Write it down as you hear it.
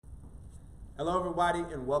Hello, everybody,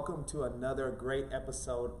 and welcome to another great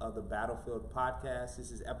episode of the Battlefield Podcast.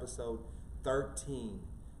 This is episode 13.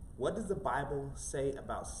 What does the Bible say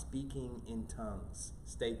about speaking in tongues?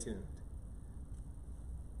 Stay tuned.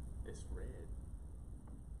 It's red.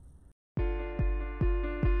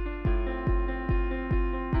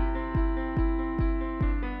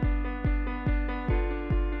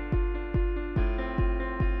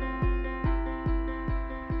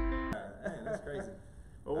 Man, that's crazy.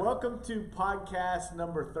 Well, welcome to podcast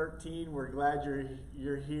number 13. We're glad you're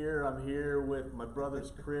here. I'm here with my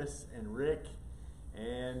brothers Chris and Rick,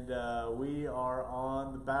 and we are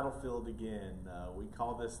on the battlefield again. We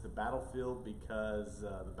call this the battlefield because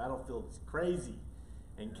the battlefield is crazy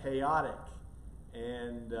and chaotic,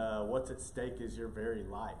 and what's at stake is your very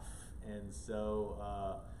life. And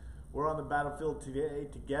so we're on the battlefield today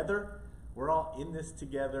together. We're all in this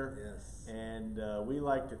together, Yes. And we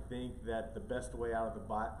like to think that the best way out of the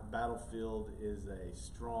battlefield is a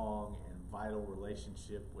strong and vital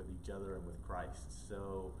relationship with each other and with Christ.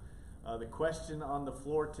 So the question on the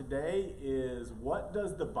floor today is, what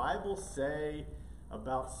does the Bible say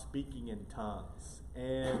about speaking in tongues?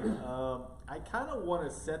 And I kind of want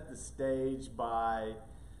to set the stage by,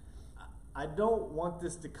 I don't want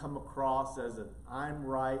this to come across as an I'm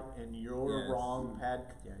right and you're Yes. wrong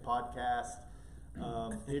podcast.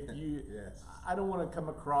 If you, Yes. I don't want to come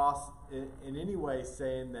across in any way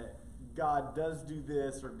saying that God does do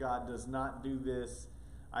this or God does not do this.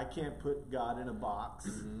 I can't put God in a box,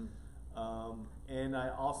 and I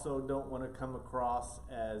also don't want to come across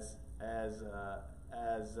as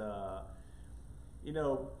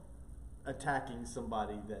attacking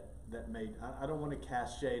somebody that made. I don't want to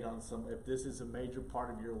cast shade on some. If this is a major part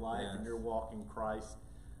of your life and Yes. you're walking Christ,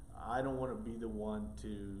 I don't want to be the one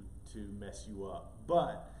to mess you up.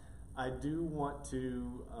 But I do want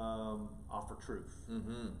to offer truth,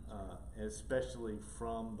 especially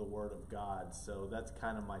from the Word of God. So that's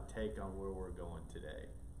kind of my take on where we're going today.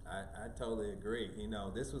 I totally agree. You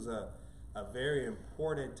know, this was a very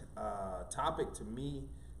important topic to me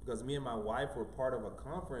because me and my wife were part of a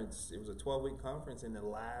conference. It was a 12-week conference, and the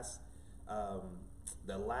last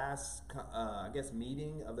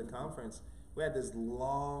meeting of the conference, we had this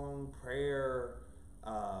long prayer.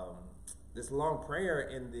 And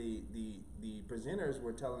the presenters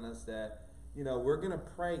were telling us that, you know, we're gonna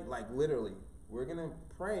pray, like literally, we're gonna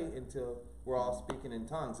pray until we're all speaking in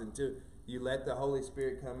tongues, until you let the Holy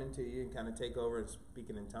Spirit come into you and kind of take over and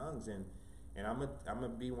speaking in tongues. And I'm gonna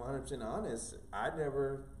be 100% honest. I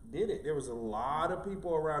never did it. There was a lot of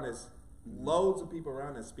people around us, loads of people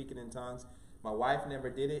around us speaking in tongues. My wife never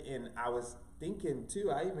did it, and I was thinking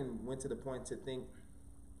too. I even went to the point to think,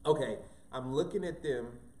 okay, I'm looking at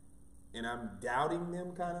them, and I'm doubting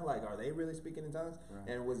them, kind of like, are they really speaking in tongues? Right.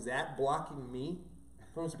 And was that blocking me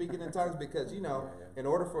from speaking in tongues? Because, you know, in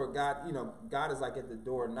order for God, you know, God is like at the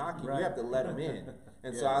door knocking. Right. You have to let him in.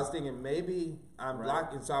 And so Yeah. I was thinking maybe I'm Right.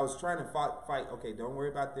 blocked. And so I was trying to fight. Okay, don't worry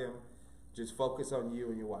about them. Just focus on you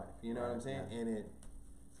and your wife. You know what I'm saying? Yeah. And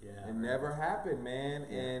Yeah, it never happened, man.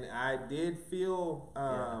 Yeah. And I did feel.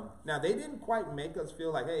 Now they didn't quite make us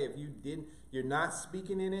feel like, hey, if you're not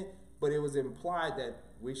speaking in it. But it was implied that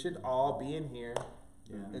we should all be in here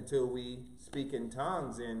until we speak in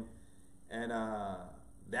tongues, and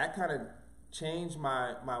that kind of changed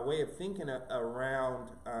my way of thinking around.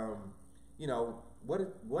 You know,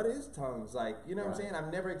 what is tongues like? You know what I'm saying?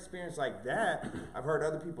 I've never experienced like that. I've heard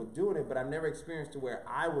other people doing it, but I've never experienced to where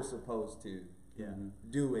I was supposed to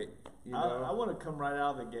do it. You know? I want to come right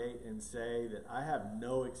out of the gate and say that I have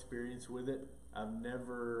no experience with it. I've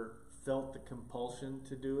never felt the compulsion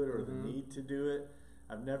to do it or the need to do it.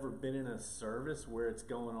 I've never been in a service where it's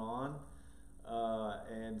going on.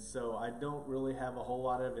 And so I don't really have a whole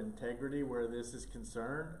lot of integrity where this is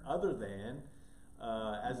concerned, other than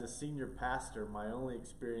as a senior pastor, my only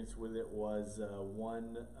experience with it was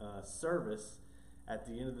one service. At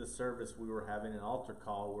the end of the service, we were having an altar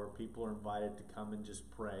call where people are invited to come and just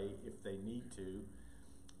pray if they need to.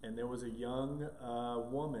 And there was a young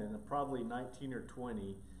woman, probably 19 or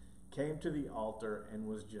 20, came to the altar and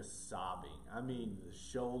was just sobbing. I mean, the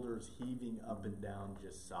shoulders heaving up and down,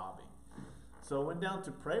 just sobbing. So I went down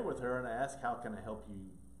to pray with her, and I asked, how can I help you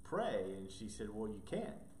pray? And she said, well, you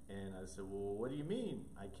can't. And I said, well, what do you mean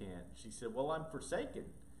I can't? She said, well, I'm forsaken.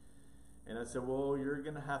 And I said, well, you're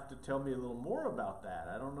going to have to tell me a little more about that.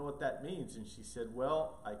 I don't know what that means. And she said,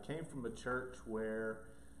 well, I came from a church where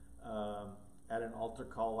at an altar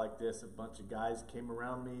call like this, a bunch of guys came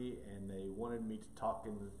around me and they wanted me to talk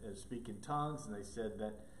and speak in tongues. And they said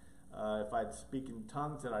that if I'd speak in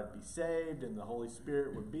tongues that I'd be saved and the Holy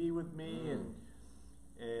Spirit would be with me.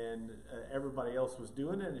 and everybody else was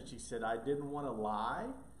doing it, and she said, I didn't want to lie,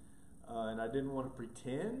 and I didn't want to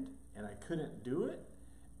pretend, and I couldn't do it.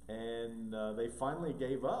 And they finally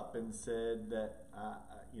gave up and said that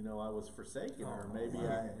I was forsaking her. Maybe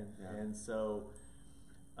and so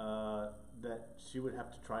that she would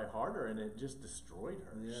have to try harder, and it just destroyed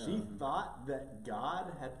her. Yeah. She thought that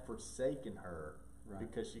God had forsaken her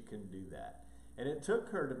because she couldn't do that. And it took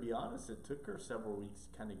her, to be honest, it took her several weeks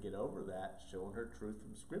to kind of get over that, showing her truth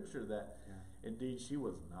from Scripture that indeed she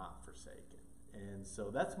was not forsaken. And so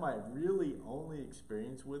that's my really only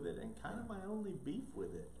experience with it, and kind of my only beef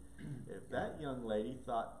with it. If that young lady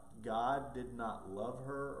thought God did not love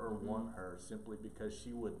her or want her simply because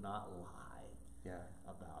she would not lie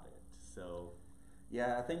about it. So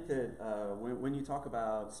yeah, I think that when you talk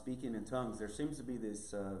about speaking in tongues, there seems to be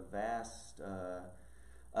this vast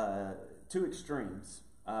two extremes.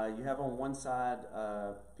 You have on one side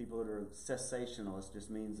people that are cessationalists,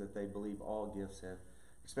 just means that they believe all gifts have,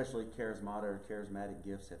 especially charismatic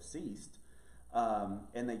gifts, have ceased.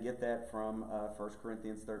 And they get that from 1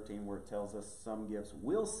 Corinthians 13, where it tells us some gifts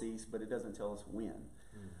will cease, but it doesn't tell us when.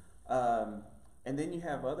 And then you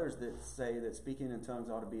have others that say that speaking in tongues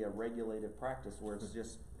ought to be a regulated practice, where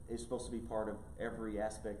it's supposed to be part of every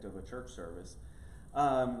aspect of a church service.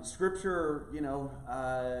 Scripture,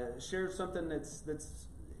 shares something that's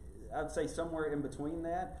I'd say somewhere in between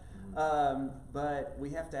that. But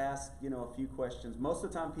we have to ask, a few questions. Most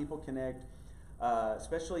of the time, people connect,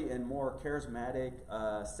 especially in more charismatic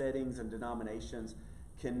settings and denominations,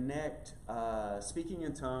 connect speaking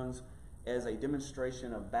in tongues as a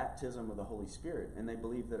demonstration of baptism of the Holy Spirit. And they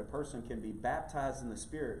believe that a person can be baptized in the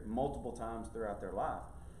Spirit multiple times throughout their life.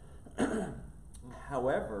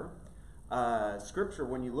 However, Scripture,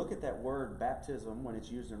 when you look at that word baptism, when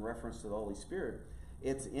it's used in reference to the Holy Spirit,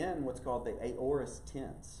 it's in what's called the aorist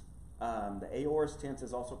tense. The aorist tense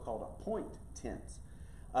is also called a point tense.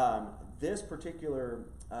 This particular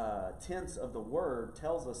tense of the word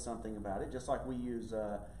tells us something about it, just like we use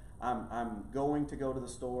I'm going to go to the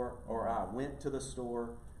store, or I went to the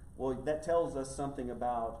store. Well, that tells us something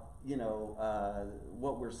about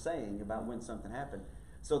what we're saying about when something happened.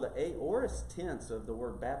 So the aorist tense of the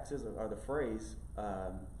word baptism, or the phrase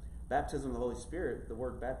baptism of the Holy Spirit, the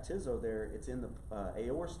word baptizo there, it's in the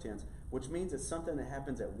aorist tense, which means it's something that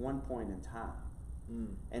happens at one point in time.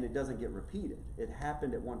 And it doesn't get repeated. It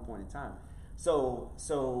happened at one point in time. So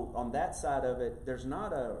on that side of it, there's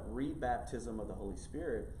not a rebaptism of the Holy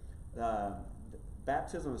Spirit.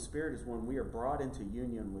 Baptism of the Spirit is when we are brought into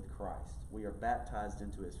union with Christ. We are baptized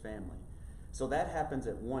into His family. So that happens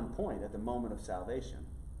at one point, at the moment of salvation.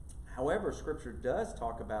 However, Scripture does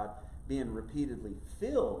talk about being repeatedly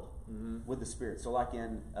filled with the Spirit. So like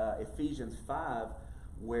in Ephesians 5,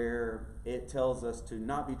 where it tells us to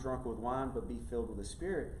not be drunk with wine, but be filled with the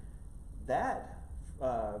Spirit, that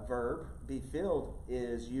verb, be filled,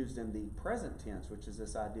 is used in the present tense, which is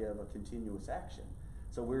this idea of a continuous action.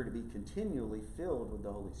 So we're to be continually filled with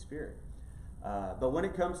the Holy Spirit. But when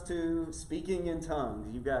it comes to speaking in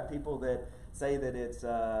tongues, you've got people that say that it's,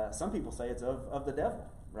 some people say it's of the devil,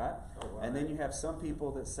 right? Oh, wow. And then you have some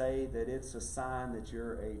people that say that it's a sign that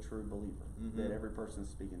you're a true believer, that every person is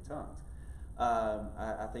speaking tongues.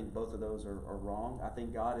 I think both of those are wrong. I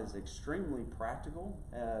think God is extremely practical.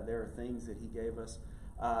 There are things that He gave us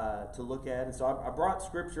to look at. And so I brought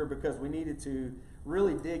Scripture because we needed to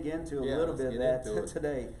really dig into a little bit of that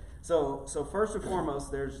today. So first and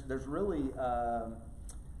foremost, there's really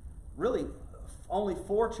only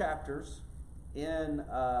 4 chapters in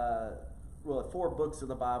 4 books of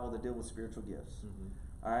the Bible that deal with spiritual gifts.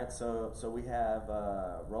 All right, so we have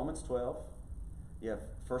Romans 12, you have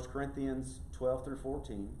 1 Corinthians 12 through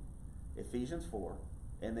 14, Ephesians 4,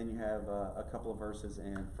 and then you have a couple of verses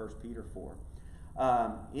in 1 Peter 4.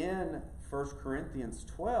 In 1 Corinthians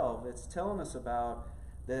 12, it's telling us about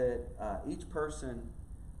that each person,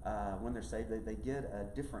 when they're saved, they get a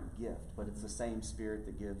different gift, but it's the same Spirit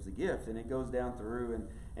that gives the gift. And it goes down through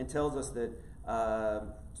and tells us that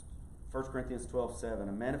 1 Corinthians 12:7,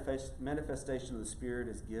 a manifestation of the Spirit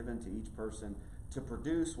is given to each person to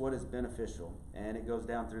produce what is beneficial. And it goes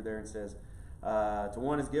down through there and says, to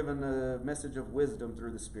one is given the message of wisdom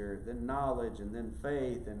through the Spirit, then knowledge, and then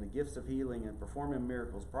faith, and the gifts of healing, and performing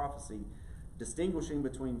miracles, prophecy, distinguishing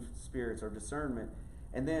between spirits, or discernment.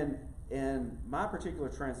 And then in my particular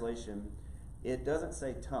translation, it doesn't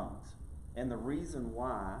say tongues. And the reason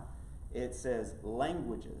why, it says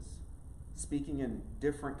languages, speaking in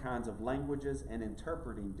different kinds of languages and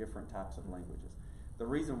interpreting different types of languages. The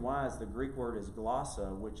reason why is the Greek word is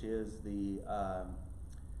glossa, which is the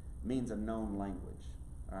means a known language.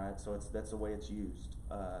 All right, so that's the way it's used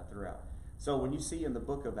throughout. So when you see in the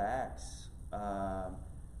book of Acts,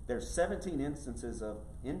 there's 17 instances of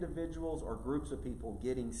individuals or groups of people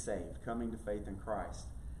getting saved, coming to faith in Christ.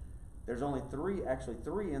 There's only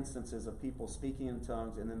three instances of people speaking in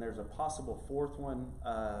tongues, and then there's a possible fourth one,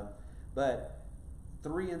 but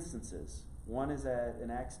 3 instances. One is in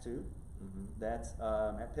Acts 2, that's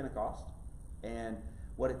at Pentecost, and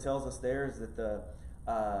what it tells us there is that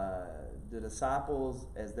the disciples,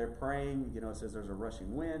 as they're praying, it says there's a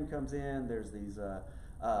rushing wind comes in, there's these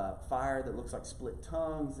fire that looks like split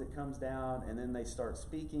tongues that comes down, and then they start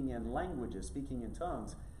speaking in languages, speaking in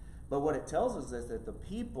tongues. But what it tells us is that the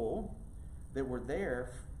people that were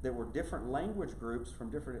there, there were different language groups from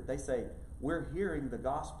different, they say, we're hearing the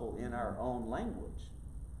gospel in our own language,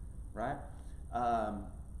 right?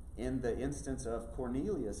 In the instance of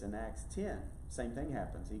Cornelius in Acts 10, same thing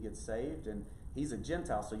happens. He gets saved, and he's a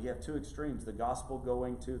Gentile, so you have 2 extremes, the gospel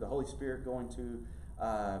going to, the Holy Spirit going to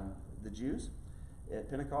the Jews at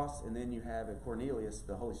Pentecost, and then you have at Cornelius,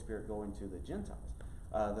 the Holy Spirit going to the Gentiles.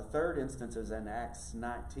 The third instance is in Acts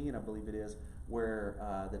 19, I believe it is,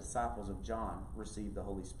 where the disciples of John received the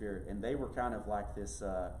Holy Spirit, and they were kind of like this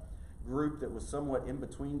group that was somewhat in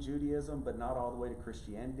between Judaism, but not all the way to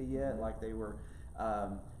Christianity yet, like they were,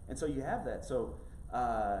 and so you have that. So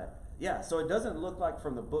so it doesn't look like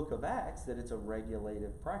from the book of Acts that it's a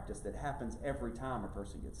regulated practice that happens every time a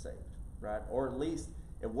person gets saved, right? Or at least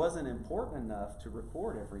it wasn't important enough to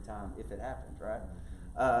record every time if it happened, right?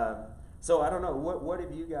 So I don't know, what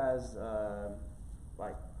have you guys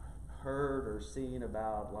like heard or seen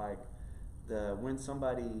about like when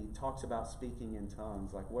somebody talks about speaking in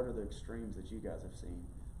tongues, like what are the extremes that you guys have seen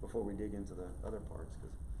before we dig into the other parts? 'Cause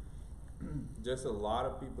just a lot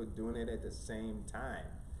of people doing it at the same time.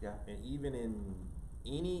 Yeah. And even in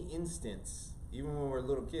any instance, even when we're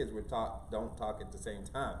little kids, don't talk at the same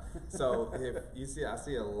time. So if you see, I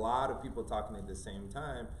see a lot of people talking at the same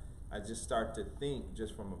time. I just start to think,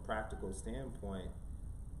 just from a practical standpoint,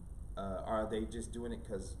 are they just doing it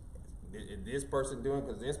because this person doing it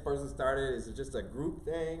because this person started? Is it just a group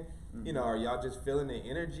thing? Mm-hmm. Are y'all just feeling the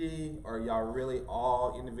energy? Or are y'all really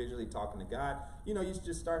all individually talking to God? You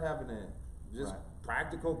just start having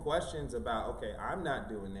practical questions about, okay, I'm not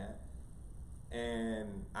doing that,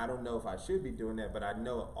 and I don't know if I should be doing that, but I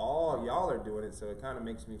know all y'all are doing it, so it kind of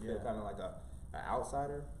makes me feel kind of like an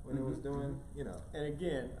outsider when it was doing, And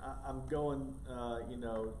again, I'm going,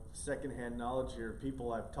 secondhand knowledge here,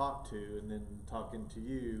 people I've talked to, and then talking to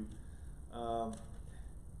you,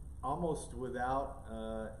 almost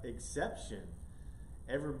without exception,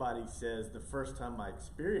 everybody says the first time I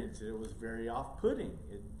experienced it, it was very off-putting.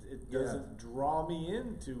 It doesn't draw me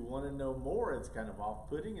in to want to know more. It's kind of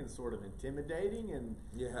off-putting and sort of intimidating and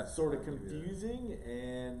sort of confusing,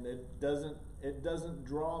 and it doesn't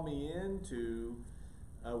draw me into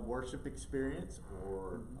a worship experience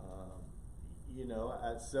or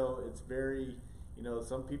so it's very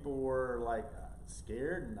some people were like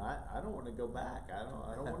scared, and I don't want to go back. I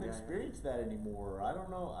don't want to experience that anymore. I don't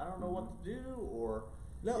know what to do, or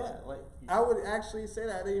I would actually say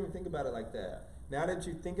that I didn't even think about it like that. Now that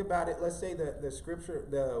you think about it, let's say the scripture,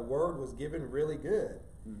 the word was given really good,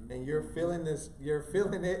 and you're feeling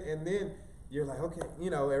it, and then you're like, okay,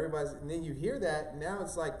 everybody's, and then you hear that. Now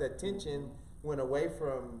it's like the tension went away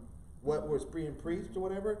from what was being preached or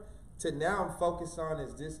whatever to now I'm focused on,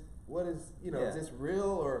 is this, what is, is this real,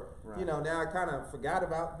 or, now I kind of forgot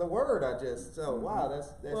about the word wow,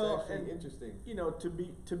 that's actually interesting.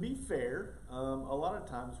 To be fair, a lot of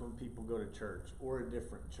times when people go to church or a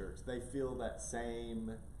different church, they feel that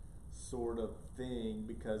same sort of thing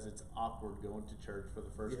because it's awkward going to church for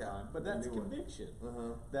the first time. But that's conviction.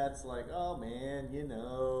 That's like, oh man,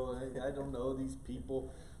 I don't know these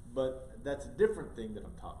people. But that's a different thing that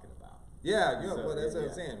I'm talking about. But that's what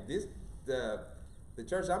I'm saying. The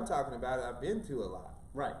church I'm talking about, I've been to a lot.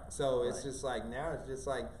 Right. So it's just like, now it's just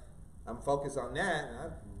like, I'm focused on that.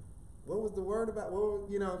 And what was the word about? What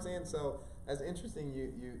what I'm saying? So that's interesting.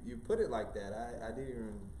 You put it like that.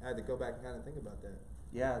 I had to go back and kind of think about that.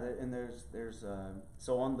 Yeah, and there's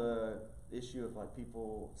so on the issue of like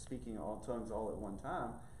people speaking all tongues all at one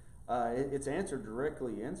time, it's answered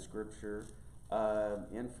directly in Scripture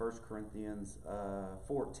in 1 Corinthians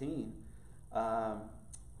 14.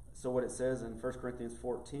 So what it says in 1 Corinthians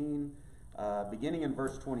 14, beginning in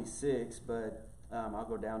verse 26, but I'll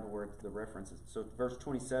go down to where the reference is. So verse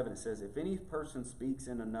 27, it says, if any person speaks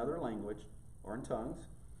in another language or in tongues,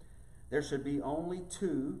 there should be only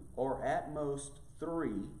 2 or at most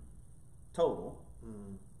 3 total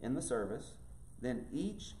in the service, then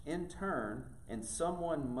each in turn, and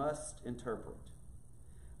someone must interpret.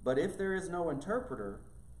 But if there is no interpreter,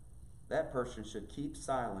 that person should keep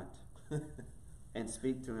silent and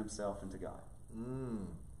speak to himself and to God. Mm.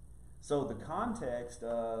 So the context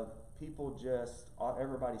of people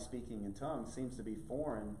everybody speaking in tongues seems to be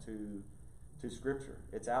foreign to Scripture.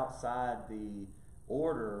 It's outside the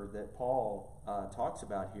order that Paul talks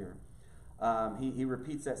about here. He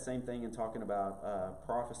repeats that same thing in talking about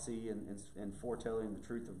prophecy and foretelling the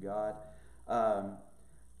truth of God.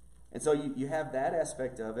 And so you have that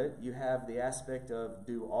aspect of it. You have the aspect of,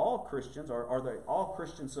 do all Christians, or are they all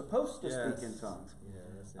Christians supposed to speak in tongues?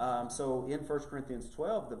 Yeah, So in 1 Corinthians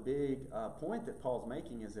 12, the big point that Paul's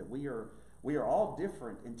making is that we are all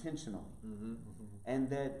different intentionally. Mm-hmm. And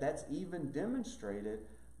that's even demonstrated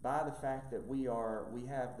by the fact that we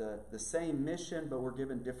have the same mission, but we're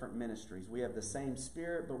given different ministries. We have the same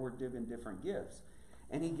Spirit, but we're given different gifts.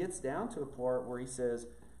 And he gets down to a part where he says,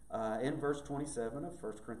 in verse 27 of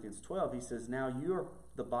 1 Corinthians 12, he says, now you are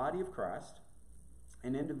the body of Christ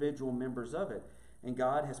and individual members of it, and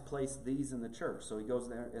God has placed these in the church. So he goes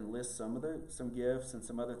there and lists some gifts and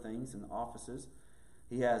some other things and offices.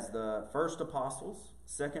 He has the first apostles,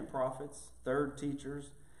 second prophets, third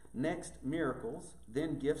teachers, next miracles,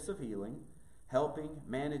 then gifts of healing, helping,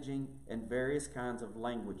 managing, and various kinds of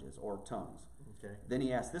languages or tongues. Okay. Then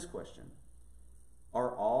he asks this question: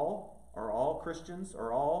 Are all Christians,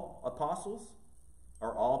 are all apostles?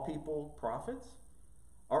 Are all people prophets?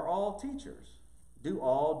 Are all teachers? Do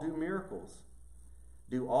all do miracles?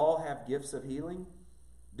 Do all have gifts of healing?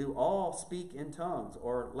 Do all speak in tongues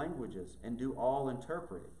or languages? And do all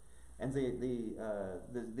interpret? And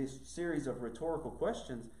this series of rhetorical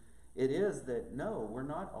questions, it is that no, we're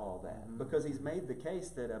not all that. Mm-hmm. Because he's made the case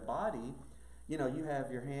that a body, you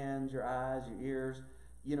have your hands, your eyes, your ears,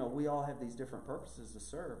 we all have these different purposes to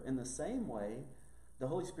serve. In the same way, the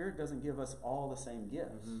Holy Spirit doesn't give us all the same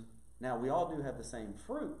gifts. Mm-hmm. Now, we all do have the same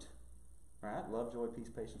fruit, right? Love, joy, peace,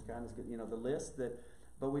 patience, kindness, the list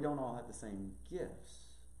but we don't all have the same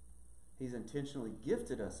gifts. He's intentionally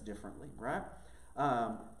gifted us differently, right?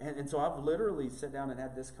 And so I've literally sat down and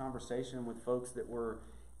had this conversation with folks that were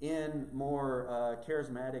in more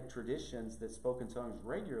charismatic traditions that spoke in tongues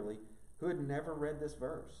regularly who had never read this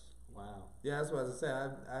verse. Wow. Yeah, that's what I was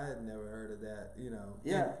saying. I had never heard of that,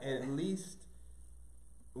 Yeah. And at least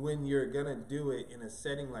when you're going to do it in a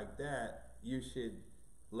setting like that, you should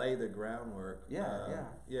lay the groundwork.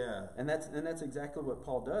 Yeah. And that's exactly what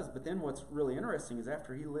Paul does. But then what's really interesting is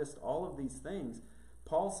after he lists all of these things,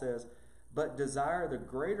 Paul says, but desire the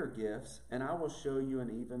greater gifts, and I will show you an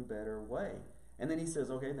even better way. And then he says,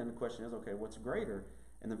 okay, then the question is, okay, what's greater?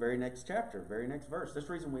 In the very next chapter, very next verse. That's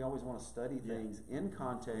the reason we always want to study things in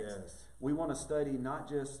context. Yes. We want to study not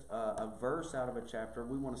just a verse out of a chapter.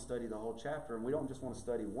 We want to study the whole chapter. And we don't just want to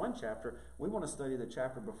study one chapter. We want to study the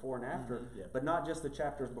chapter before and after. Mm-hmm. Yeah. But not just the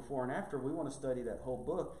chapters before and after. We want to study that whole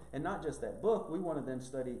book. And not just that book. We want to then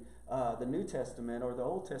study the New Testament or the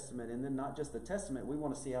Old Testament. And then not just the Testament. We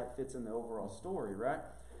want to see how it fits in the overall story, right?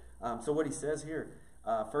 So what he says here,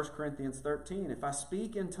 1 Corinthians 13, if I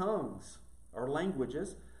speak in tongues or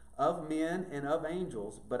languages of men and of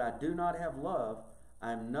angels, but I do not have love,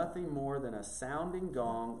 I am nothing more than a sounding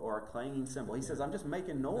gong or a clanging cymbal. He says, I'm just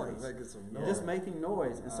making noise. Making some noise. Just making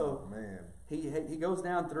noise. And so man. he goes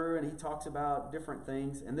down through and he talks about different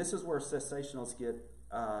things. And this is where cessationalists get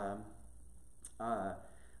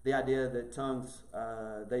the idea that tongues,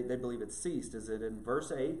 they believe it's ceased. Is that in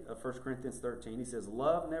verse 8 of 1 Corinthians 13, he says,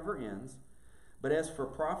 love never ends, but as for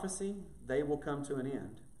prophecy, they will come to an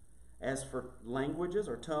end. As for languages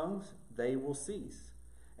or tongues, they will cease.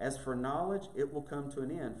 As for knowledge, it will come to an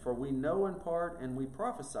end. For we know in part and we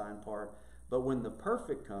prophesy in part, but when the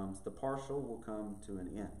perfect comes, the partial will come to an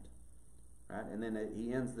end. Right? And then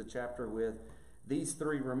he ends the chapter with, these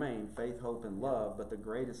three remain, faith, hope, and love, but the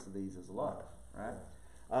greatest of these is love.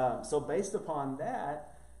 Right? So based upon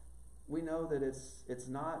that, we know that it's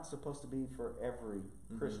not supposed to be for every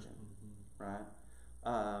Christian. Right?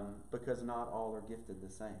 Because not all are gifted the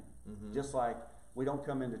same. Mm-hmm. Just like we don't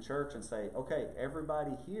come into church and say, okay,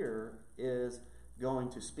 everybody here is going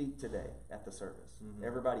to speak today at the service. Mm-hmm.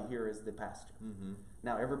 Everybody here is the pastor. Mm-hmm.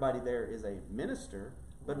 Now, everybody there is a minister,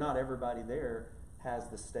 but not everybody there has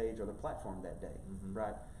the stage or the platform that day,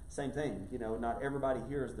 right? Same thing, not everybody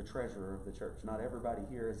here is the treasurer of the church. Not everybody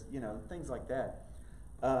here is, things like that.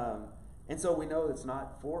 And so we know it's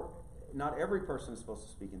not every person is supposed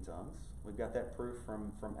to speak in tongues. We've got that proof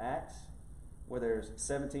from Acts, where there's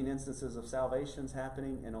 17 instances of salvations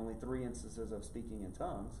happening and only 3 instances of speaking in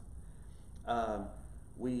tongues.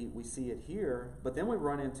 We see it here, but then we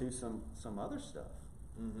run into some other stuff.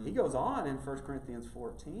 Mm-hmm. He goes on in 1 Corinthians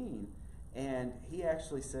 14, and he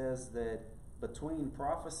actually says that between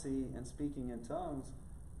prophecy and speaking in tongues,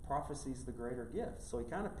 prophecy's the greater gift. So he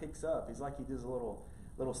kind of picks up. He's like he does a little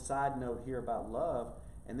side note here about love,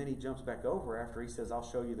 and then he jumps back over after he says, I'll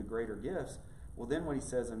show you the greater gifts. Well, then what he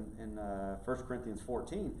says in 1 Corinthians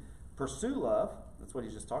 14, pursue love, that's what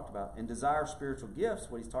he's just talked about, and desire spiritual gifts,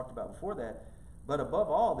 what he's talked about before that, but above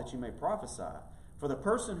all that you may prophesy. For the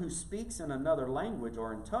person who speaks in another language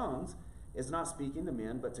or in tongues is not speaking to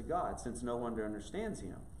men but to God, since no one understands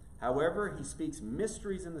him. However, he speaks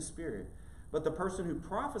mysteries in the Spirit. But the person who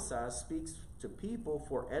prophesies speaks to people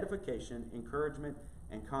for edification, encouragement,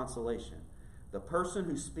 and consolation. The person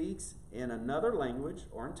who speaks in another language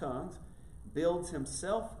or in tongues builds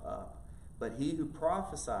himself up, but he who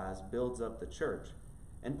prophesies builds up the church.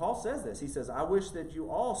 And Paul says this. He says, I wish that you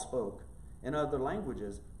all spoke in other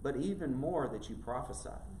languages, but even more that you prophesy.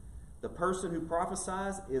 The person who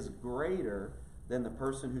prophesies is greater than the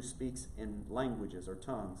person who speaks in languages or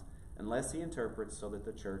tongues, unless he interprets, so that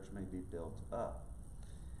the church may be built up.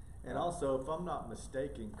 And also, if I'm not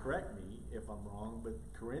mistaken, correct me if I'm wrong, but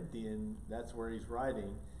Corinthian, that's where he's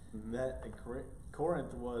writing, that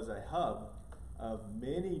Corinth was a hub of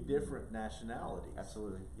many different nationalities.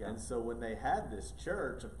 Absolutely, yeah. And so when they had this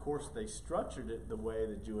church, of course, they structured it the way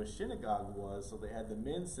the Jewish synagogue was. So they had the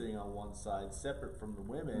men sitting on one side, separate from the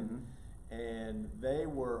women. And they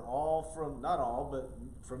were all from, not all, but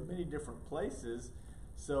from many different places.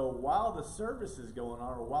 So while the service is going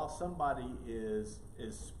on, or while somebody is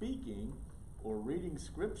speaking or reading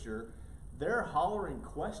scripture, they're hollering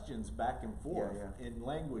questions back and forth in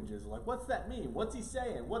languages like, what's that mean? What's he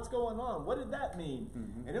saying? What's going on? What did that mean?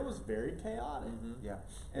 And it was very chaotic.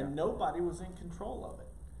 And nobody was in control of it.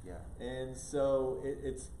 And so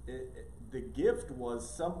the gift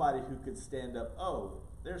was somebody who could stand up, oh,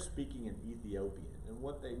 they're speaking in Ethiopian. And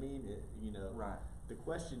what they mean, the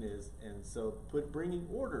question is, and so bringing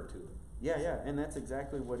order to it. And that's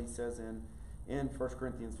exactly what he says in 1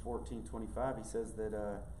 Corinthians 14:25. He says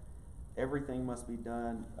that everything must be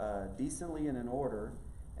done decently and in order.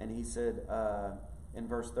 And he said in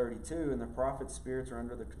verse 32, and the prophet's spirits are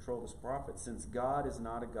under the control of his prophets, since God is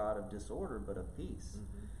not a God of disorder, but of peace.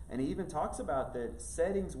 And he even talks about that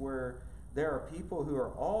settings where there are people who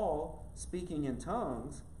are all speaking in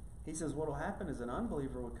tongues. He says what will happen is an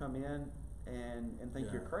unbeliever would come in and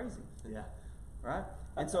think you're crazy. Right?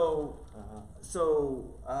 And so,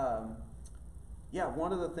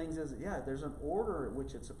 one of the things is, there's an order at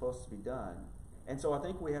which it's supposed to be done. And so I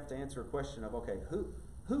think we have to answer a question of, okay,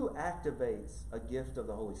 who activates a gift of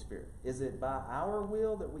the Holy Spirit? Is it by our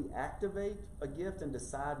will that we activate a gift and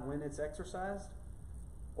decide when it's exercised?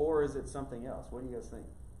 Or is it something else? What do you guys think?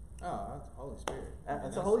 Oh, that's the Holy Spirit.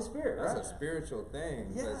 That's the Holy Spirit, right? That's a spiritual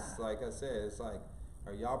thing. Yeah. It's like I said, it's like,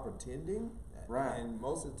 are y'all pretending? Right. And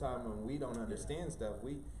most of the time when we don't understand stuff,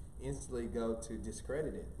 we instantly go to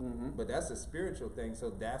discredit it. But that's a spiritual thing.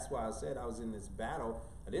 So that's why I said I was in this battle.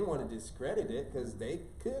 I didn't want to discredit it because they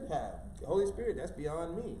could have. The Holy Spirit, that's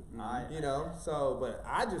beyond me. But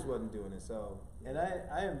I just wasn't doing it. So. And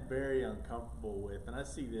I am very uncomfortable with, and I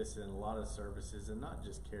see this in a lot of services, and not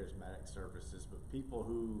just charismatic services, but people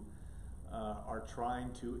who are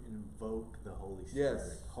trying to invoke the Holy Spirit.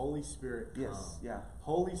 Holy Spirit, come.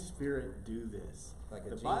 Holy Spirit, do this. Like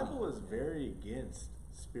the Bible is very against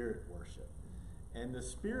spirit worship, and the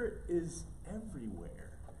Spirit is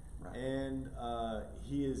everywhere, and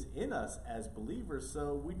He is in us as believers.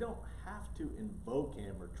 So we don't have to invoke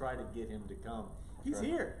Him or try to get Him to come. He's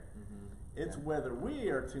here. It's whether we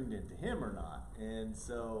are tuned into Him or not. And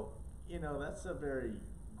so, that's a very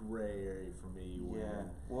gray area for me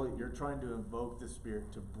when you're trying to invoke the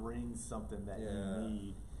Spirit to bring something that you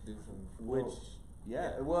need, and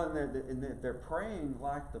they're praying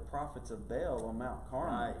like the prophets of Baal on Mount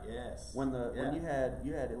Carmel. When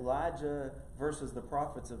you had Elijah versus the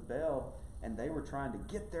prophets of Baal, and they were trying to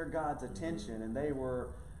get their God's attention, and they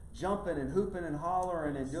were jumping and hooping and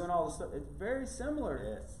hollering and doing all this stuff. It's very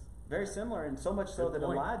similar. Very similar, and so much so that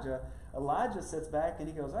Elijah sits back and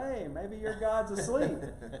he goes, hey, maybe your God's asleep.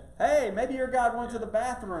 Hey, maybe your God went to the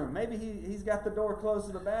bathroom. Maybe he's got the door closed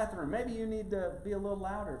to the bathroom. Maybe you need to be a little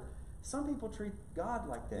louder. Some people treat God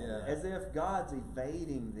like that, as if God's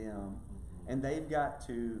evading them, and they've got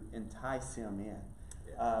to entice Him in.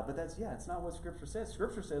 But it's not what Scripture says.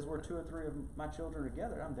 Scripture says where 2 or 3 of my children are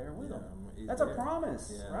together, I'm there with them. That's a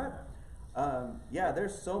promise, right?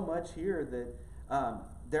 There's so much here that...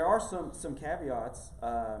 there are some caveats,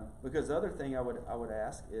 because the other thing I would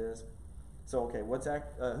ask is, who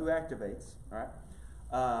activates, right?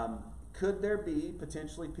 Could there be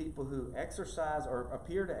potentially people who exercise or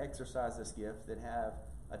appear to exercise this gift that have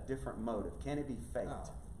a different motive? Can it be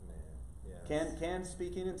faked? Can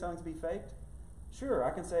speaking in tongues be faked? Sure,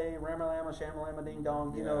 I can say Ramalama, Shamalama, Ding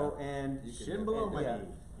Dong, you know, and You can- Shimbaloma. yeah,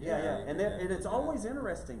 Yeah, yeah. you And, can and it's do always that.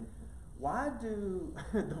 interesting. Why do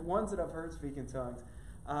the ones that I've heard speak in tongues,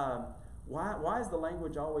 why is the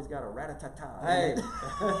language always got a rat-a-ta-ta? Hey.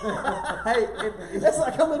 Hey, it's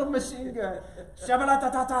like a little machine gun.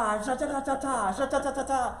 Shabba-la-ta-ta-ta, sha-ta-ta-ta-ta,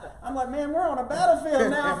 sha-ta-ta-ta-ta. I'm like, man, we're on a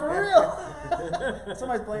battlefield now, for real.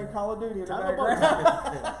 Somebody's playing Call of Duty in the Time a bow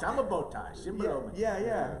background. tie. Time a bow tie. Shimbaloma.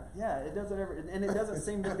 Yeah. It doesn't ever, and it doesn't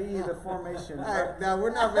seem to be the formation. Hey, now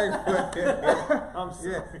we're not making I'm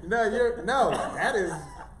sorry. Yeah,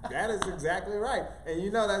 that is exactly right. And you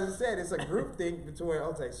know, as I said, it's a group thing between,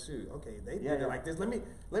 okay, shoot, okay, they did it like this. Let me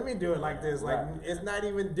do it like this. Like, Right. it's not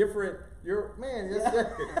even different. You're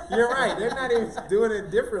right. They're not even doing it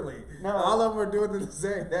differently. No. All of them are doing it the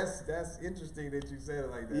same. That's interesting that you said it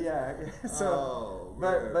like that. Yeah. So, Oh,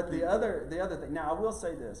 man. but the other thing. Now, I will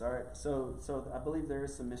say this. All right. So I believe there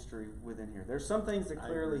is some mystery within here. There's some things that I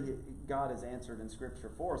clearly agree. God has answered in Scripture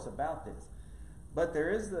for us about this. But there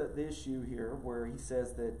is the issue here where he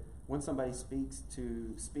says that when somebody speaks,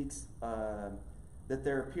 that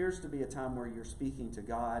there appears to be a time where you're speaking to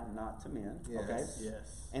God, not to men. Yes. Okay.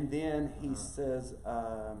 Yes. And then he says,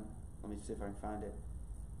 let me see if I can find it.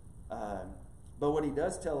 But what he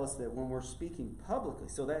does tell us that when we're speaking publicly,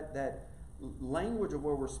 so that language of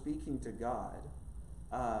where we're speaking to God,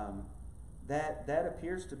 that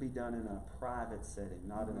appears to be done in a private setting,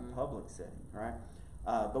 not in a public setting, right?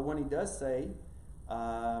 But when he does say,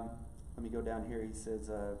 let me go down here. He says,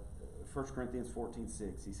 1 Corinthians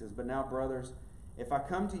 14:6. He says, "But now, brothers, if I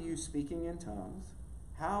come to you speaking in tongues,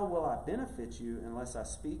 how will I benefit you unless I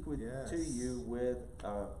speak to you with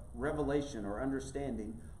revelation or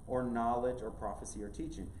understanding or knowledge or prophecy or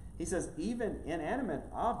teaching?" He says, even inanimate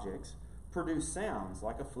objects produce sounds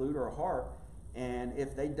like a flute or a harp, and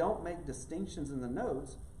if they don't make distinctions in the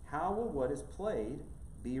notes, how will what is played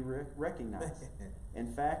be recognized? In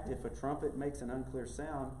fact, if a trumpet makes an unclear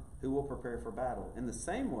sound, who will prepare for battle? In the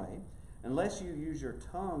same way, unless you use your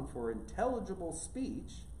tongue for intelligible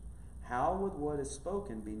speech, how would what is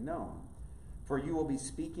spoken be known? For you will be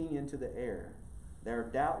speaking into the air. There are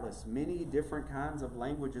doubtless many different kinds of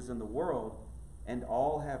languages in the world, and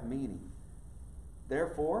all have meaning.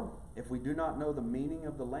 Therefore, if we do not know the meaning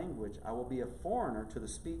of the language, I will be a foreigner to the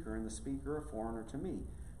speaker, and the speaker a foreigner to me.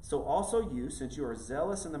 So also you, since you are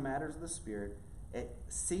zealous in the matters of the Spirit,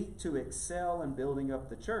 seek to excel in building up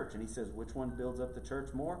the church. And he says, which one builds up the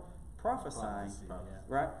church more? Prophesying. Prophecy,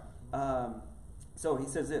 Right? So he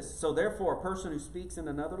says this, "So therefore a person who speaks in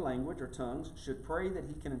another language or tongues should pray that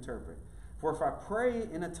he can interpret. For if I pray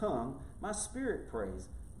in a tongue, my spirit prays,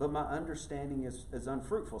 but my understanding is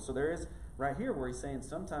unfruitful." So there is right here where he's saying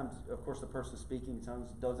sometimes, of course, the person speaking in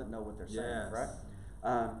tongues doesn't know what they're saying, Yes.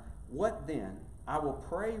 right? What then? I will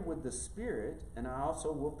pray with the Spirit, and I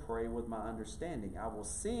also will pray with my understanding. I will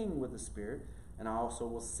sing with the Spirit, and I also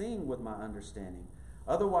will sing with my understanding.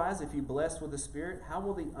 Otherwise, if you bless with the Spirit, how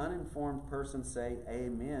will the uninformed person say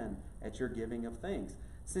amen at your giving of thanks,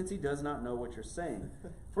 since he does not know what you're saying?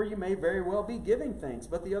 For you may very well be giving thanks,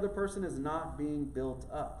 but the other person is not being built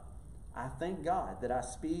up. I thank God that I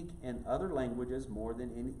speak in other languages more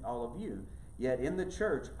than all of you. Yet in the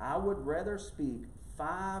church, I would rather speak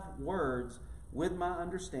 5 words with my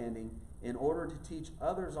understanding in order to teach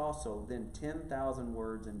others also than 10,000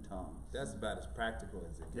 words in tongues. That's about as practical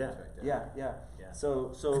as it gets Yeah. right there. Yeah.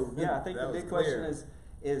 So I think That the was big question clear.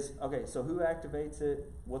 is okay, so who activates it?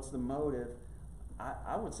 What's the motive?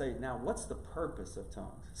 I would say now, what's the purpose of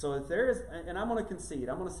tongues? So if there is, and I'm going to concede,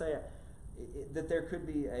 I'm going to say that there could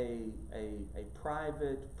be a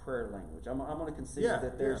private prayer language. I'm going to concede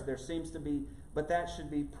that there seems to be, but that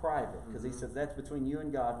should be private, because he says that's between you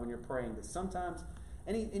and God when you're praying. That sometimes,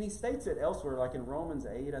 and he states it elsewhere, like in Romans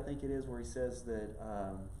 8, I think it is, where he says that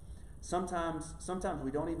sometimes we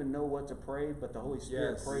don't even know what to pray, but the Holy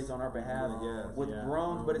Spirit prays on our behalf with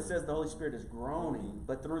groans. But it says the Holy Spirit is groaning,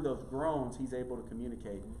 but through those groans, He's able to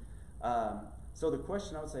communicate. So the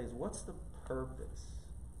question I would say is, what's the purpose?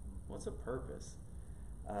 What's the purpose?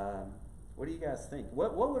 What do you guys think?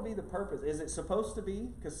 What would be the purpose? Is it supposed to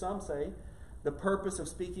be, because some say the purpose of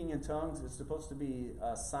speaking in tongues is supposed to be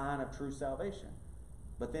a sign of true salvation.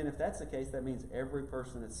 But then if that's the case, that means every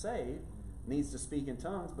person that's saved needs to speak in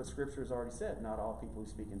tongues, but Scripture has already said not all people who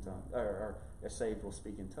speak in tongues or are saved will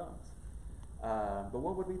speak in tongues. But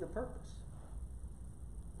what would be the purpose?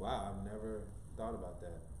 Wow, I've never thought about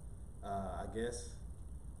that. I guess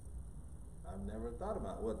I've never thought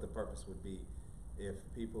about what the purpose would be if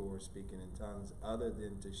people were speaking in tongues, other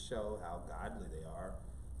than to show how godly they are.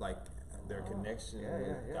 Like, their connection Yeah,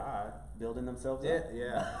 with yeah. God. Building themselves Yeah, up.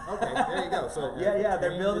 yeah. Okay, there you go. So Yeah, they're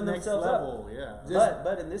Attain building the next themselves level, up. Yeah. Just-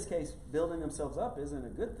 But in this case, building themselves up isn't a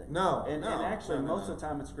good thing. No, and no, actually, no, no, most no. of the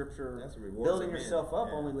time in Scripture, That's the rewards building of men. yourself up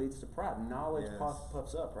Yeah. only leads to pride. Knowledge Yes.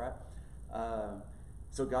 puffs up, right?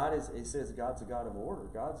 So God is. It says God's a God of order.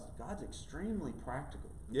 God's extremely practical.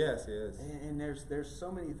 Yes, yes. And there's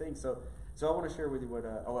so many things. So I want to share with you what.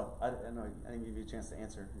 I know I didn't give you a chance to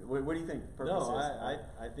answer. What do you think? Purpose No, is?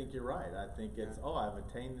 I think you're right. I think it's I've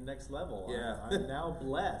attained the next level. Yeah. I'm now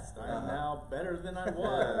blessed. I'm Uh-huh. now better than I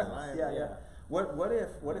was. Yeah. What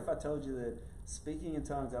if I told you that speaking in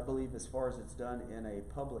tongues, I believe, as far as it's done in a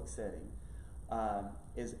public setting,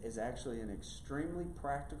 is actually an extremely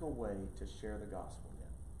practical way to share the gospel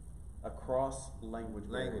across language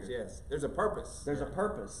Language, barriers. yes. There's a purpose. There's a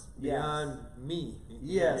purpose Beyond me.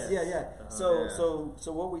 Yes, Yes. yeah. Uh-huh.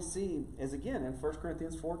 So what we see is, again, in 1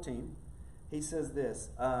 Corinthians 14, he says this.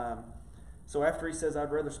 So after he says,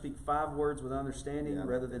 I'd rather speak 5 words with understanding Yeah.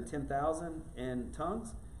 rather than 10,000 in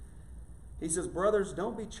tongues, he says, brothers,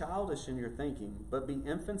 don't be childish in your thinking, but be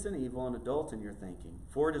infants in evil and adults in your thinking.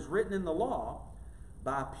 For it is written in the law,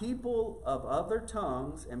 by people of other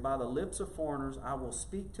tongues and by the lips of foreigners I will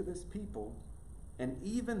speak to this people, and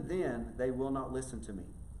even then they will not listen to me.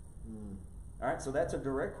 All right, so that's a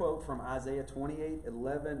direct quote from Isaiah 28,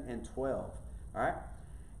 11, and 12. All right?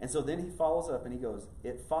 And so then he follows up and he goes,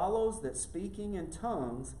 it follows that speaking in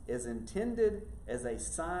tongues is intended as a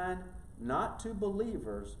sign not to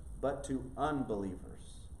believers, but to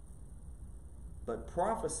unbelievers. But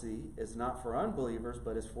prophecy is not for unbelievers,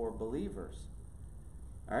 but is for believers.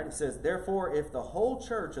 All right, it says, therefore, if the whole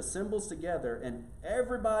church assembles together and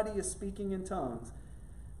everybody is speaking in tongues,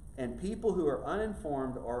 and people who are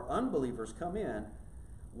uninformed or unbelievers come in,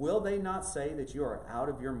 will they not say that you are out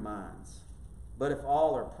of your minds? But if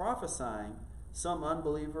all are prophesying, some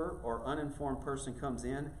unbeliever or uninformed person comes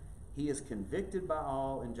in, he is convicted by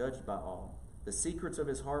all and judged by all. The secrets of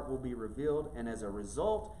his heart will be revealed, and as a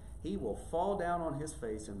result, he will fall down on his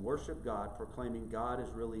face and worship God, proclaiming God is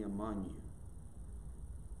really among you.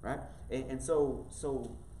 Right? And so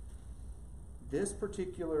this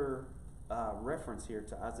particular reference here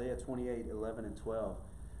to Isaiah 28, 11, and 12,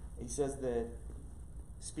 he says that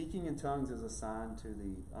speaking in tongues is a sign to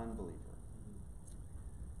the unbeliever.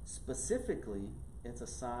 Specifically, it's a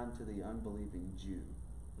sign to the unbelieving Jew.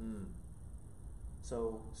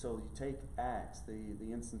 So you take Acts,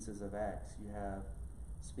 the instances of Acts, you have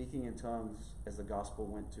speaking in tongues as the gospel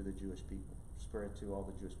went to the Jewish people, spread to all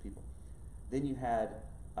the Jewish people. Then you had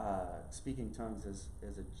speaking tongues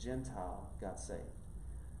as a Gentile got saved.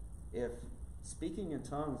 If speaking in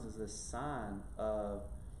tongues is a sign of,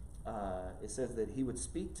 it says that he would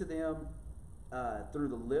speak to them through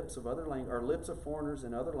the lips of other or lips of foreigners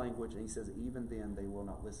in other language, and he says, even then they will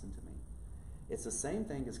not listen to me. It's the same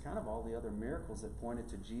thing as kind of all the other miracles that pointed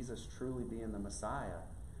to Jesus truly being the Messiah,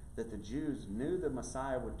 that the Jews knew the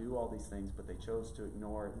Messiah would do all these things, but they chose to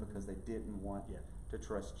ignore it because they didn't want to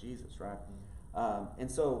trust Jesus, right? And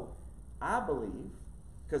so I believe,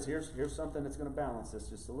 because here's something that's going to balance this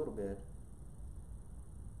just a little bit.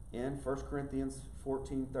 In 1 Corinthians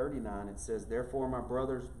 14:39, it says, therefore, my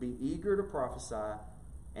brothers, be eager to prophesy,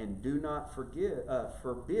 and do not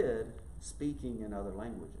forbid speaking in other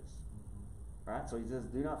languages. Right? So he says,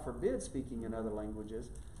 do not forbid speaking in other languages.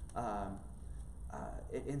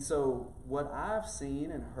 And so what I've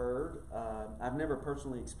seen and heard, I've never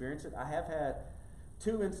personally experienced it. I have had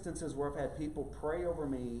 2 instances where I've had people pray over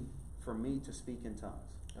me for me to speak in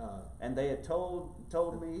tongues. And they had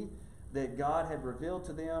told me that God had revealed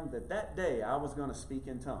to them that day I was going to speak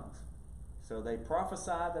in tongues. So they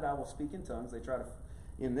prophesied that I will speak in tongues. They try to,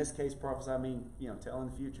 in this case, prophesy mean, tell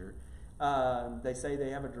in the future. They say they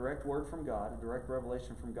have a direct word from God, a direct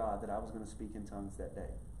revelation from God that I was going to speak in tongues that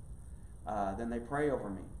day. Then they pray over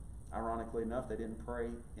me. Ironically enough, they didn't pray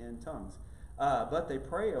in tongues. But they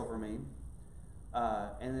pray over me,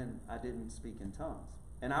 and then I didn't speak in tongues.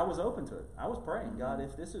 And I was open to it. I was praying, God,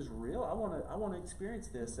 if this is real, I want to experience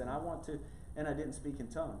this, and and I didn't speak in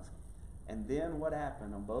tongues. And then what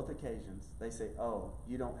happened on both occasions? They say, oh,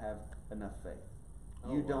 you don't have enough faith.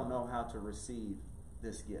 You don't know how to receive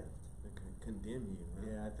this gift. They can condemn you.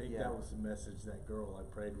 Huh? Yeah, I think that was the message that girl I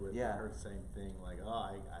prayed with. Yeah. Her same thing, like,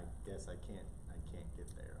 I guess I can't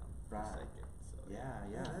get there. I'm forsaken. So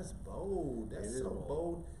Yeah. That's bold. That's It is so bold.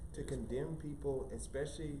 bold to condemn people,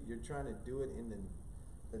 especially you're trying to do it in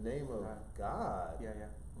the name of God.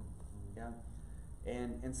 Yeah.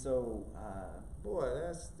 And so, Boy,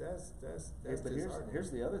 that's but here's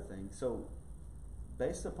the other thing. So,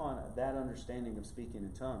 based upon that understanding of speaking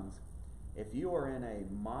in tongues, if you are in a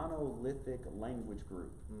monolithic language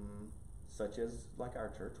group, such as like our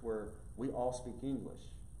church, where we all speak English,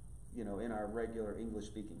 you know, in our regular English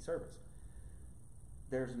speaking service.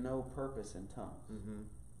 There's no purpose in tongues. Mm-hmm.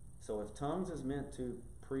 So if tongues is meant to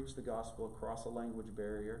preach the gospel across a language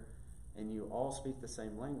barrier, and you all speak the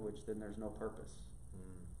same language, then there's no purpose,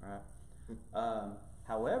 right?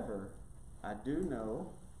 However, I do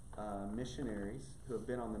know missionaries who have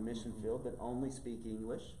been on the mission field that only speak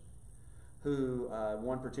English. Who,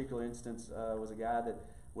 one particular instance, was a guy that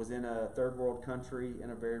was in a third world country in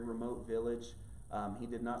a very remote village. He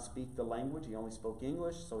did not speak the language. He only spoke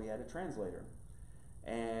English, so he had a translator.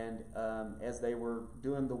 And as they were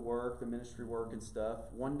doing the work, the ministry work and stuff,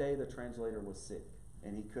 one day the translator was sick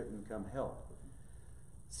and he couldn't come help.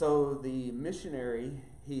 So the missionary,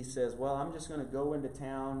 he says, well, I'm just going to go into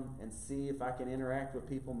town and see if I can interact with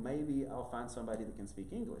people. Maybe I'll find somebody that can speak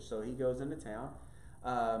English. So he goes into town.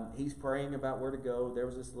 He's praying about where to go. There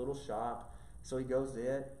was this little shop. So he goes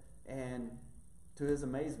in, and to his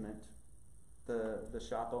amazement, the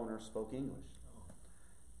shop owner spoke English.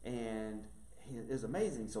 And it is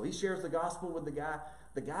amazing. So he shares the gospel with the guy.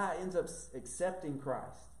 The guy ends up accepting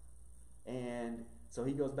Christ. And so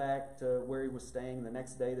he goes back to where he was staying. The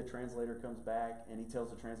next day, the translator comes back, and he tells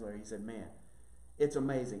the translator, he said, man, it's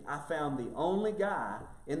amazing. I found the only guy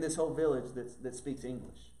in this whole village that speaks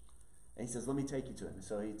English. And he says, let me take you to him. And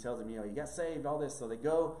so he tells him, you know, you got saved, all this. So they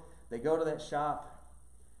go to that shop,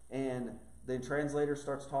 and the translator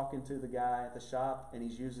starts talking to the guy at the shop, and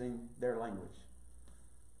he's using their language.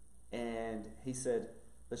 And he said,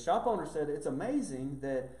 the shop owner said, it's amazing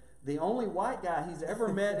that the only white guy he's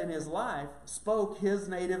ever met in his life spoke his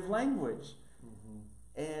native language.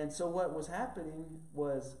 Mm-hmm. And so what was happening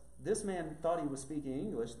was this man thought he was speaking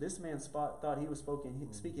English. This man thought he was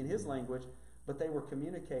speaking his language, but they were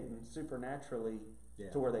communicating supernaturally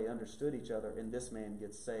to where they understood each other, and this man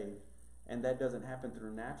gets saved. And that doesn't happen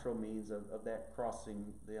through natural means of that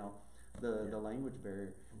crossing the language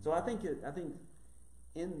barrier. Mm-hmm. So I think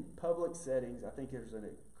in public settings, I think there's an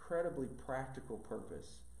incredibly practical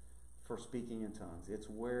purpose for speaking in tongues. It's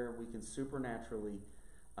where we can supernaturally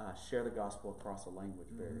share the gospel across a language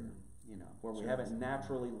barrier, you know, where we haven't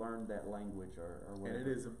naturally learned that language or whatever. And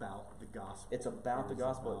it is about the gospel. It's about the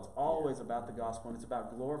gospel. It's always about the gospel, and it's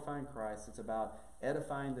about glorifying Christ. It's about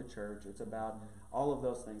edifying the church. It's about all of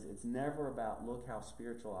those things. It's never about, look how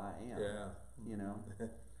spiritual I am. Yeah. You know?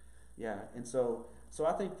 Yeah. And so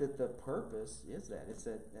I think that the purpose is that. It's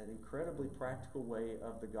that incredibly practical way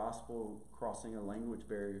of the gospel crossing a language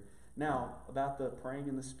barrier. Now, about the praying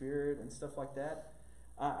in the Spirit and stuff like that,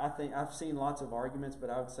 I think I've seen lots of arguments, but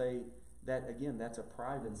I would say that, again, that's a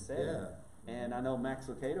private setting. Yeah. And I know Max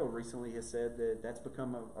Lucado recently has said that that's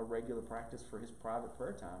become a regular practice for his private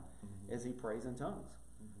prayer time as he prays in tongues,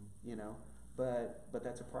 you know. But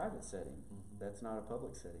that's a private setting. That's not a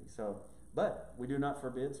public setting. So, but we do not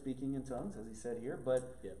forbid speaking in tongues, as he said here.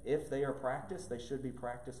 But if they are practiced, they should be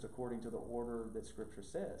practiced according to the order that Scripture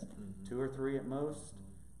says. 2 or 3 at most,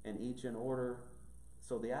 and each in order.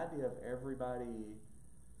 So the idea of everybody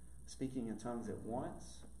speaking in tongues at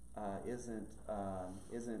once isn't.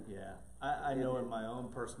 Yeah, I know in my own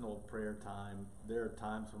personal prayer time, there are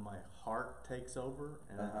times when my heart takes over,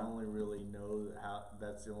 and I only really know how.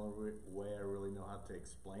 That's the only way I really know how to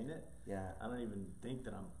explain it. Yeah, I don't even think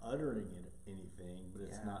that I'm uttering anything, but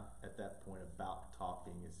it's not at that point about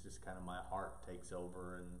talking. It's just kind of my heart takes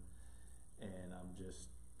over, and I'm just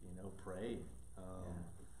praying.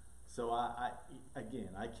 So I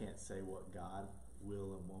can't say what God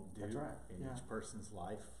will and won't do in each person's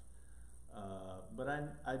life. But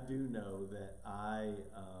I do know that I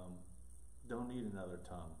don't need another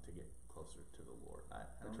tongue to get closer to the Lord. I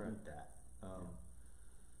don't need that.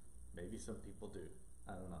 Maybe some people do.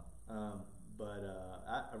 I don't know. But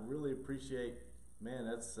I really appreciate, man,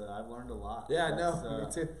 that's I've learned a lot. Yeah, I know.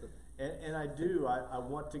 Me too. And I do. I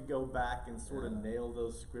want to go back and sort of nail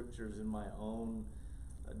those scriptures in my own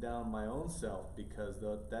down my own self, because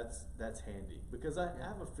that's handy, because I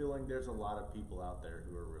have a feeling there's a lot of people out there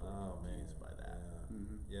who are really confused by that.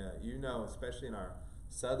 Yeah, especially in our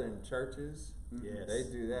southern churches, yes, they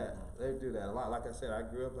do that. They do that a lot. Like I said, I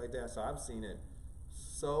grew up like that, so I've seen it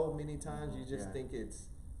so many times. You just think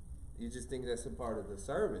that's a part of the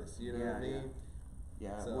service. You know what I mean?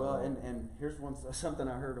 Yeah. So, well, and here's something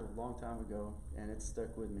I heard a long time ago, and it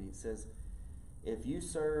stuck with me. It says, if you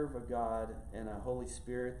serve a God and a Holy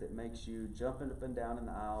Spirit that makes you jump up and down in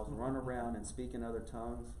the aisles, run around and speak in other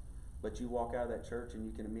tongues, but you walk out of that church and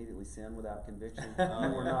you can immediately sin without conviction, you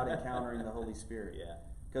are not encountering the Holy Spirit. Yeah.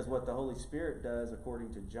 Because what the Holy Spirit does,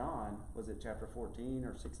 according to John, was it chapter 14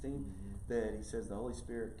 or 16, that he says the Holy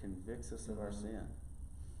Spirit convicts us of our sin.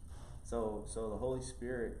 So the Holy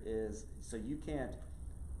Spirit is, so you can't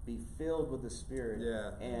be filled with the Spirit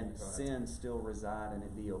and sin still reside and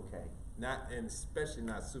it be okay. Not, and especially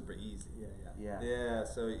not super easy. Yeah.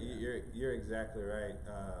 So you're exactly right.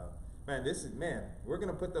 Man, we're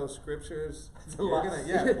gonna put those scriptures. We're gonna,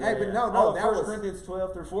 Hey, but no, that 1 was Corinthians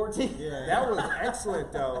 12 through 14. that was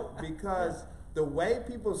excellent though, because the way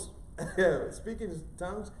people speak in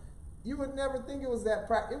tongues, you would never think it was that.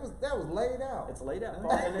 That was laid out. It's laid out,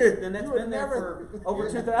 Paul, and that's been there for over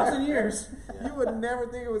 2,000 years. You would never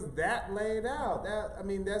think it was that laid out.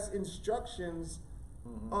 That's instructions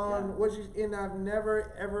on what you. And I've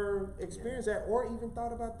never ever experienced that, or even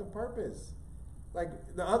thought about the purpose.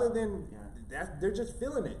 Like the other than that, they're just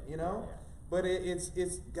feeling it, you know. Yeah. But it's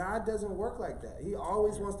God doesn't work like that. He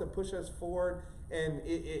always wants to push us forward and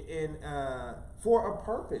for a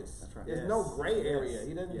purpose. That's right. There's no gray area.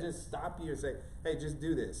 He doesn't just stop you and say, "Hey, just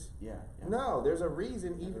do this." Yeah. No, there's a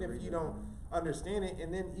reason, even if you don't understand it.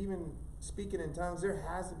 And then even speaking in tongues, there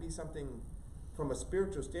has to be something from a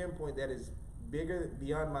spiritual standpoint that is bigger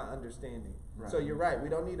beyond my understanding. Right. So you're right. We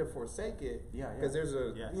don't need to forsake it because there's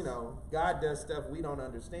God does stuff we don't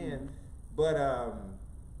understand, but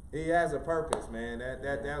He has a purpose, man.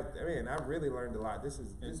 I've really learned a lot. This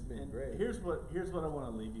has been great. Here's what I want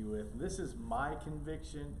to leave you with. This is my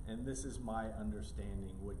conviction, and this is my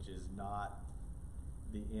understanding, which is not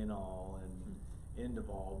the end all and end of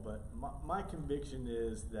all. But my conviction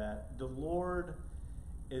is that the Lord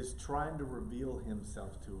is trying to reveal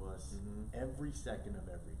Himself to us every second of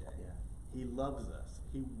every day. Yeah. He loves us.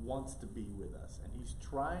 He wants to be with us, and He's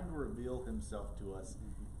trying to reveal Himself to us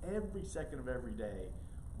every second of every day.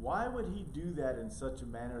 Why would He do that in such a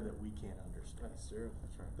manner that we can't understand? That's true.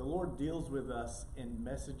 That's right. The Lord deals with us in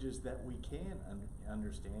messages that we can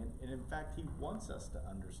understand, and in fact, He wants us to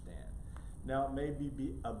understand. Now, it may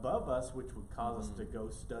be above us, which would cause us to go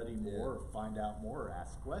study more, or find out more, or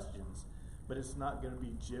ask questions, but it's not going to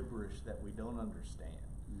be gibberish that we don't understand.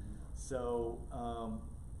 So,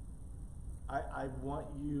 I want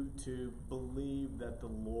you to believe that the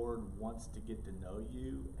Lord wants to get to know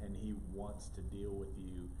you, and He wants to deal with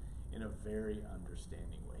you in a very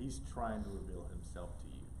understanding way. He's trying to reveal Himself to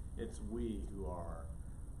you. It's we who are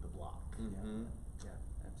the block. Yeah,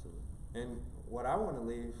 absolutely. And what I want to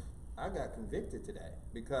leave, I got convicted today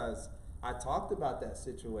because I talked about that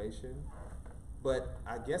situation, but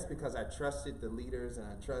I guess because I trusted the leaders and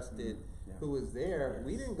I trusted who was there,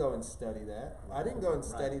 we didn't go and study that. I didn't go and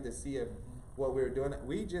study to see if what we were doing.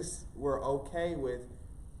 We just were okay with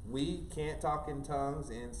we can't talk in tongues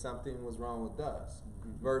and something was wrong with us.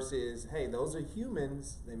 Versus, hey, those are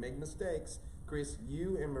humans. They make mistakes. Chris,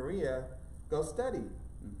 you and Maria, go study.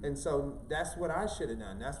 And so that's what I should have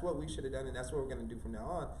done. That's what we should have done, and that's what we're going to do from now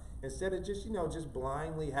on. Instead of just, just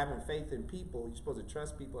blindly having faith in people, you're supposed to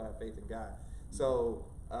trust people, have faith in God. So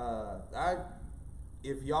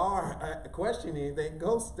if y'all are questioning anything,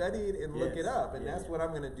 go study it and look it up. And that's what I'm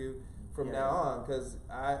going to do from now on, because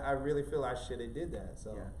I really feel I should have did that.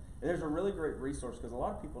 So. Yeah. And there's a really great resource because a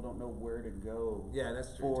lot of people don't know where to go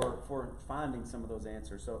that's true, for finding some of those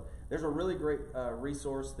answers. So there's a really great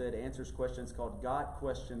resource that answers questions called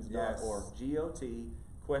gotquestions.org,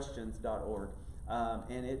 GOTquestions.org.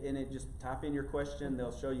 And it just type in your question.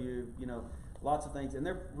 They'll show you, lots of things. And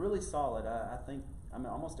they're really solid. I think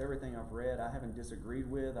almost everything I've read I haven't disagreed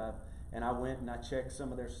with. I went and I checked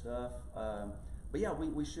some of their stuff. But yeah,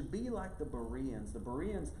 we should be like the Bereans. The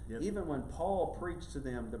Bereans, even when Paul preached to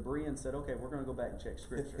them, the Bereans said, okay, we're going to go back and check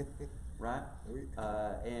Scripture, right?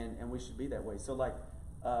 And we should be that way. So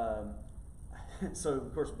so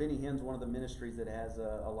of course, Benny Hinn's one of the ministries that has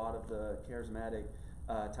a lot of the charismatic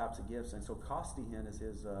types of gifts. And so Costi Hinn is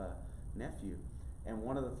his nephew. And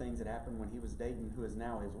one of the things that happened when he was dating, who is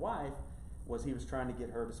now his wife, was he was trying to get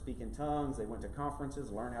her to speak in tongues. They went to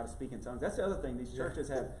conferences, learn how to speak in tongues. That's the other thing. These churches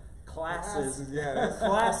have classes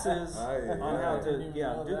on how to do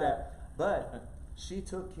that. But she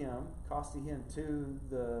took him, Costi Hinn, to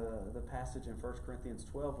the passage in 1 Corinthians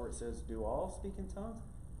 12 where it says, "Do all speak in tongues?"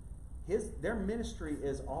 Their ministry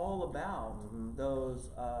is all about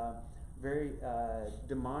those very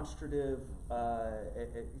demonstrative,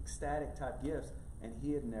 ecstatic type gifts, and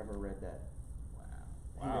he had never read that.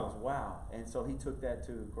 He goes, wow. And so he took that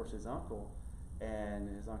to, of course, his uncle, and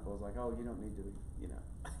his uncle was like, "Oh, you don't need to,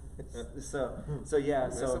 So It's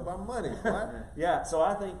about money. What? Yeah. So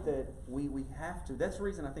I think that we have to. That's the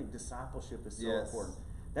reason I think discipleship is so important.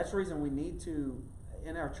 That's the reason we need to,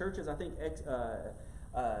 in our churches. I think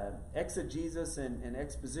exegesis and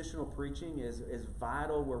expositional preaching is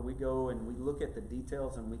vital, where we go and we look at the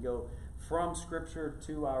details and we go from Scripture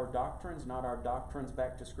to our doctrines, not our doctrines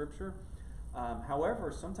back to Scripture.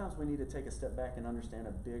 However, sometimes we need to take a step back and understand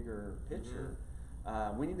a bigger picture.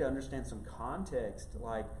 We need to understand some context,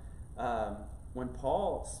 like when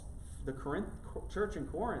the church in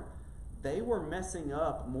Corinth, they were messing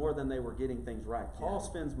up more than they were getting things right. Paul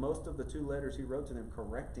spends most of the 2 letters he wrote to them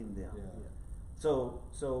correcting them.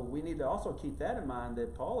 So we need to also keep that in mind,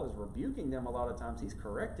 that Paul is rebuking them a lot of times. He's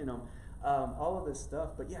correcting them, all of this stuff.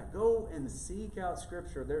 But yeah, go and seek out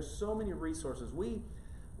Scripture. There's so many resources.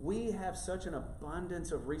 We have such an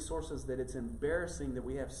abundance of resources that it's embarrassing that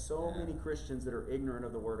we have so many Christians that are ignorant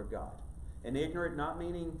of the Word of God. And ignorant not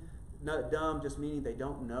meaning not dumb, just meaning they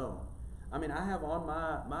don't know. I mean, I have on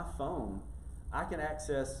my phone, I can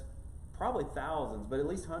access probably thousands, but at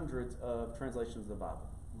least hundreds of translations of the Bible.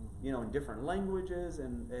 You know, in different languages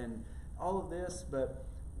and all of this, but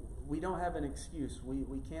we don't have an excuse.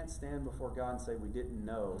 We can't stand before God and say we didn't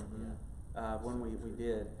know when we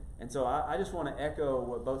did. And so I just want to echo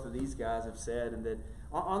what both of these guys have said, and that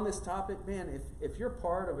on this topic, man, if you're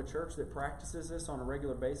part of a church that practices this on a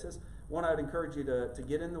regular basis, one, I'd encourage you to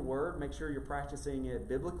get in the Word, make sure you're practicing it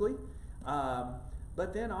biblically,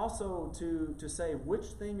 but then also to say, which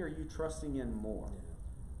thing are you trusting in more?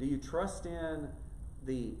 Do you trust in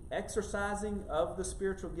the exercising of the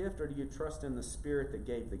spiritual gift, or do you trust in the Spirit that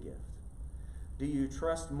gave the gift? Do you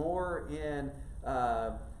trust more in,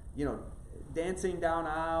 dancing down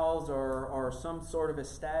aisles or some sort of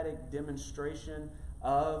ecstatic demonstration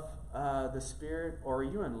of the Spirit, or are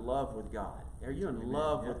you in love with God? Are you in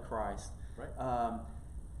love with Christ? Right.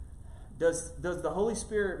 Does the Holy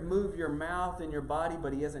Spirit move your mouth and your body,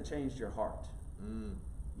 but He hasn't changed your heart?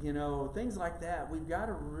 You know, things like that. We've got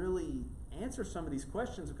to really answer some of these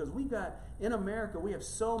questions, because in America, we have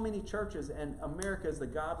so many churches, and America is the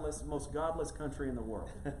most godless country in the world.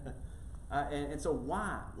 And so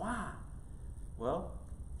why? Well,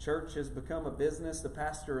 church has become a business. The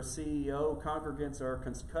pastor is CEO, congregants are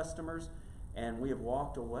customers, and we have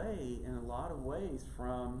walked away in a lot of ways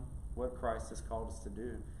from what Christ has called us to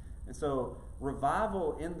do. And so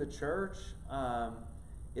revival in the church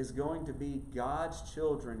is going to be God's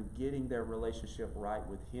children getting their relationship right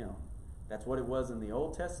with Him. That's what it was in the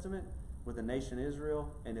Old Testament with the nation Israel,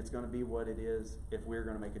 and it's going to be what it is if we're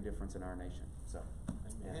going to make a difference in our nation. So,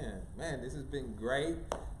 man, this has been great.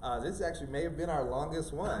 This actually may have been our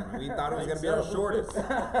longest one. We thought it was going to be our shortest,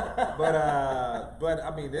 but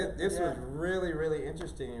I mean, this was really, really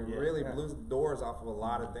interesting, and really blew doors off of a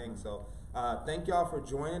lot of things. So, thank y'all for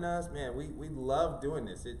joining us, man. We love doing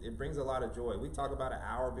this. It brings a lot of joy. We talk about an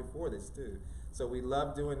hour before this too. So we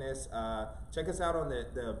love doing this. Check us out on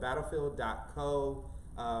the battlefield.co.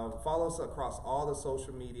 Follow us across all the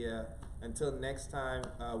social media. Until next time,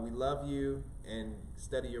 we love you, and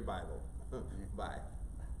study your Bible. Bye.